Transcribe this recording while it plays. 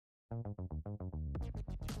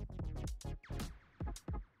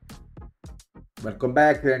Welcome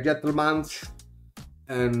back, gentlemen.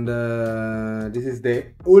 And this is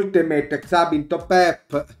the ultimate Xabi top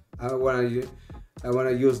app. I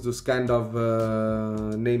wanna use this kind of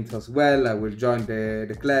names as well. I will join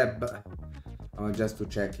the club. Just to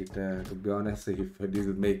check it, to be honest, if this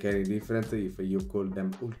would make any difference if you call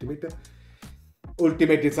them ultimate.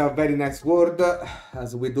 Ultimate is a very nice word,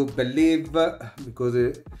 as we do believe,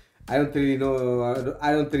 because I don't really know,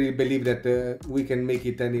 I don't really believe that we can make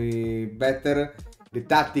it any better. The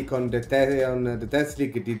tactic on the test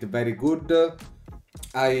league did very good.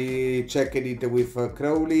 I checked it with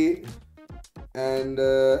Crowley, and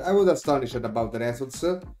I was astonished about the results.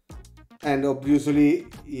 And obviously,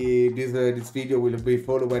 this video will be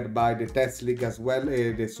followed by the test league as well,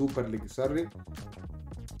 the super league, sorry.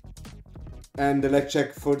 And let's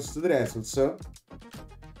check first the results.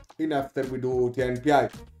 And after we do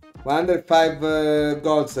TNPI. 105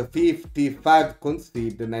 goals, 55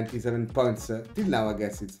 conceded, 97 points. Till now, I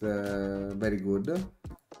guess it's very good.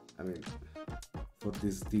 I mean, for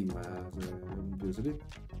this team, obviously.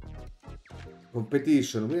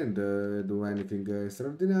 Competition, we didn't do anything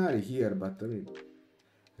extraordinary here, but I mean,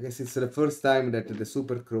 I guess it's the first time that the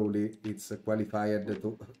Super Crowley is qualified to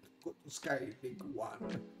go to Sky League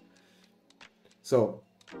 1. So,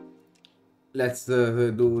 let's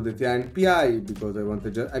do the TNPI, because I want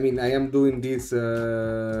to just, I mean, I am doing this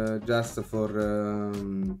just for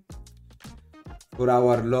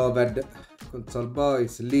our loved console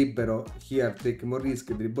boys. Libero, here, take more risk,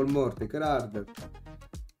 dribble more, take it harder.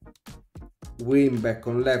 Win back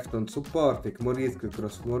on left on support, take more risk,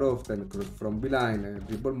 cross more often, cross from behind,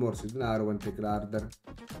 dribble more, sit narrow and take it harder.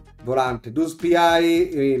 Volante, do PI,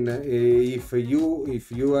 in if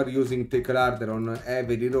you are using take harder on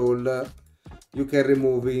every roll, you can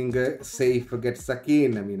removing safe get stuck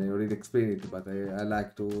in. I mean, I already explained it, but I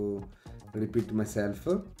like to repeat myself.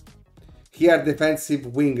 Here, defensive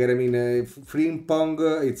winger. I mean, Frimpong,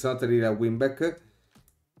 it's not really a wingback,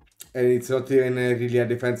 and it's not even really a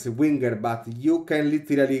defensive winger, but you can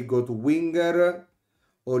literally go to winger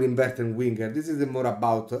or inverted winger. This is more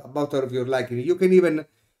about of your liking. You can even,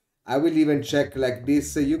 I will even check like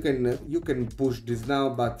this. You can push this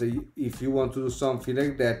now, but if you want to do something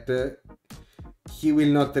like that, he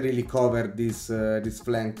will not really cover this this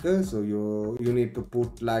flank, so you need to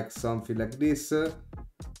put like something like this,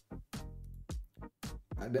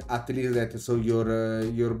 at least that, so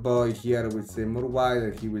your boy here will stay more wide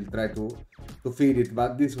and he will try to feed it.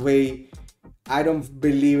 But this way, I don't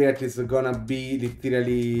believe that it's gonna be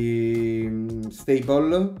literally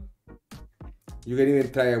stable. You can even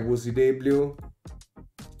try a WCW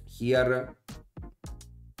here,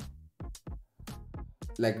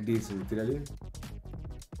 like this, literally.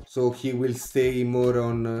 So he will stay more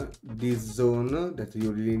on this zone that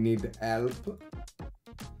you really need help.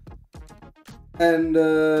 And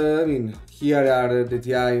I mean, here are the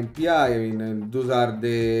TI and PI. I mean, those are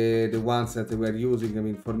the ones that we're using. I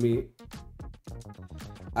mean, for me,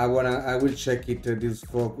 I will check it. This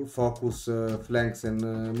focus, flanks and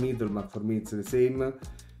middle, but for me it's the same.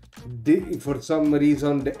 For some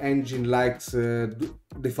reason, the engine likes the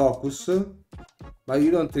focus, but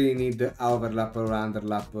you don't really need overlap or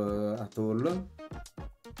underlap at all.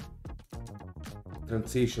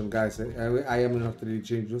 Transition, guys, I am not really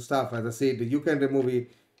changing stuff. As I said, you can remove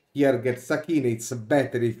it here, get stuck in. It's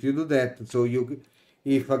better if you do that. So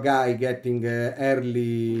if a guy getting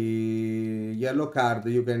early yellow card,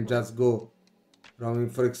 you can just go from,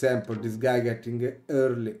 for example, this guy getting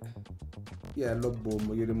early yellow,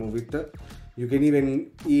 boom, you remove it. You can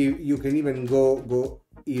even go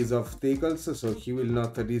ease of tackles, so he will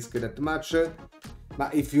not risk that much.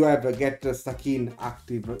 But if you have get stuck in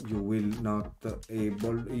active, you will not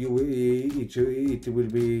able. It will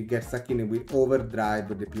be get stuck in and will overdrive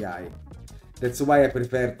the PI. That's why I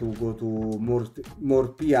prefer to go to more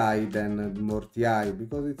PI than more TI,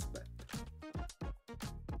 because it's better.